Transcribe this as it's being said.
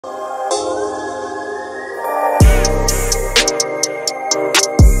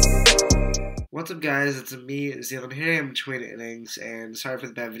What's up, guys? It's me, Zealand here. I'm between innings, and sorry for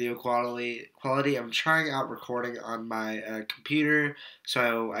the bad video quality. I'm trying out recording on my computer,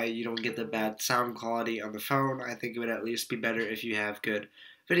 so you don't get the bad sound quality on the phone. I think it would at least be better if you have good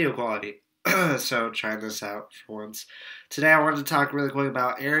video quality. So trying this out for once. Today, I wanted to talk really quick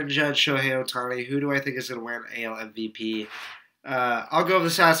about Aaron Judge, Shohei Ohtani. Who do I think is going to win AL MVP? I'll go over the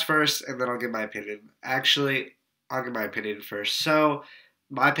stats first, and then I'll give my opinion. Actually, I'll give my opinion first. So,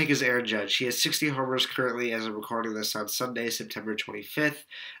 my pick is Aaron Judge. He has 60 homers currently as I'm recording this on Sunday, September 25th.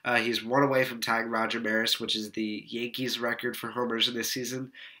 He's one away from tying Roger Maris, which is the Yankees record for homers in this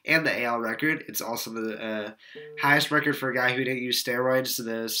season, and the AL record. It's also the highest record for a guy who didn't use steroids.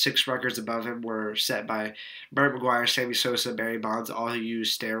 The 6 records above him were set by Bert McGuire, Sammy Sosa, Barry Bonds, all who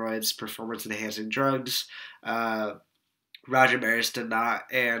used steroids, performance-enhancing drugs. Roger Maris did not,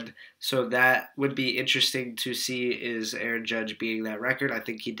 and so that would be interesting to see is Aaron Judge beating that record. I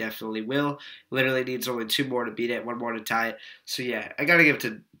think he definitely will. Literally needs only 2 more to beat it, 1 more to tie it. So yeah, I gotta give it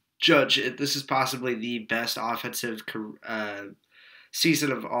to Judge. This is possibly the best offensive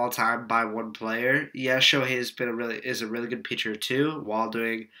season of all time by one player. Yes, Shohei is a really good pitcher too, while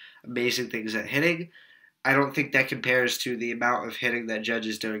doing amazing things at hitting. I don't think that compares to the amount of hitting that Judge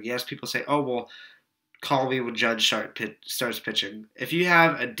is doing. Yes, people say, "Oh well." Call me when Judge starts pitching. If you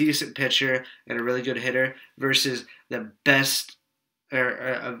have a decent pitcher and a really good hitter versus the best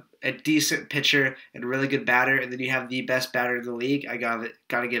or a decent pitcher and a really good batter, and then you have the best batter in the league, I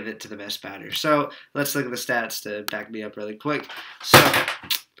gotta give it to the best batter. So let's look at the stats to back me up really quick. So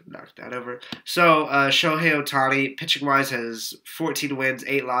knock that over. So Shohei Ohtani, pitching wise, has 14 wins,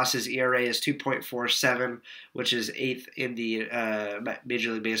 8 losses. ERA is 2.47, which is 8th in the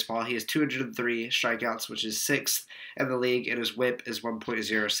Major League Baseball. He has 203 strikeouts, which is 6th in the league, and his WHIP is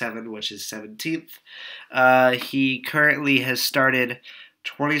 1.07, which is 17th. He currently has started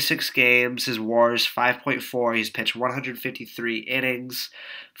 26 games. His WAR is 5.4. He's pitched 153 innings,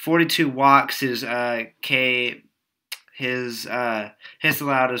 42 walks. His hits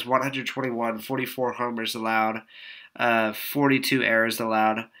allowed is 121, 44 homers allowed, 42 errors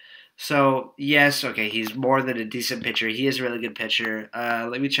allowed. So, yes, okay, he's more than a decent pitcher. He is a really good pitcher.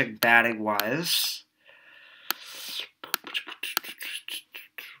 Let me check batting-wise.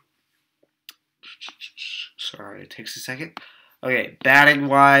 Sorry, it takes a second. Okay,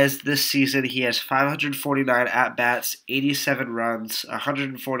 batting-wise, this season he has 549 at-bats, 87 runs,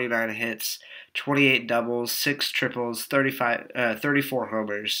 149 hits, 28 doubles, 6 triples, 34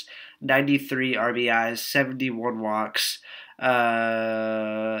 homers, 93 RBIs, 71 walks.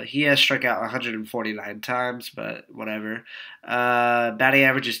 He has struck out 149 times, but whatever. Batting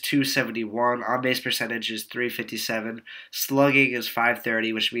average is 271. On-base percentage is 357. Slugging is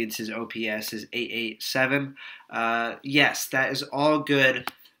 530, which means his OPS is 887. Yes, that is all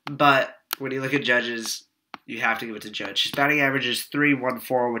good, but when you look at Judge's, you have to give it to Judge. His batting average is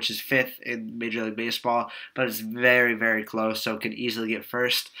 314, which is 5th in Major League Baseball, but it's very, very close, so can easily get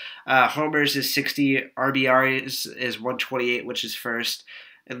first. Homers is 60, RBI is 128, which is first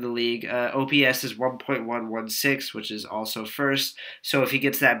in the league. OPS is 1.116, which is also first. So if he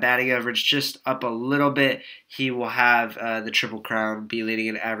gets that batting average just up a little bit, he will have the Triple Crown, be leading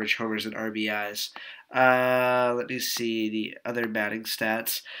in average homers and RBIs. Let me see the other batting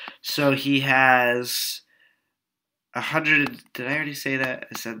stats. So he has 100. Did I already say that?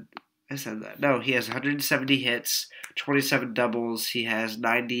 I said that. No, he has 170 hits, 27 doubles. He has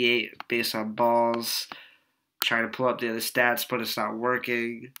 98 base on balls. Trying to pull up the other stats, but it's not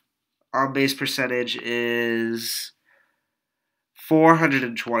working. On base percentage is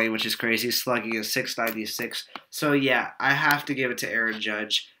 420, which is crazy. Slugging is 696. So yeah, I have to give it to Aaron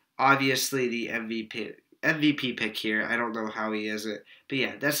Judge. Obviously, the MVP pick here. I don't know how he is it. But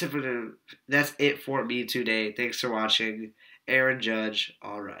yeah, that's it for me today. Thanks for watching. Aaron Judge,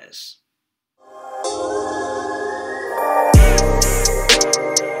 all rise.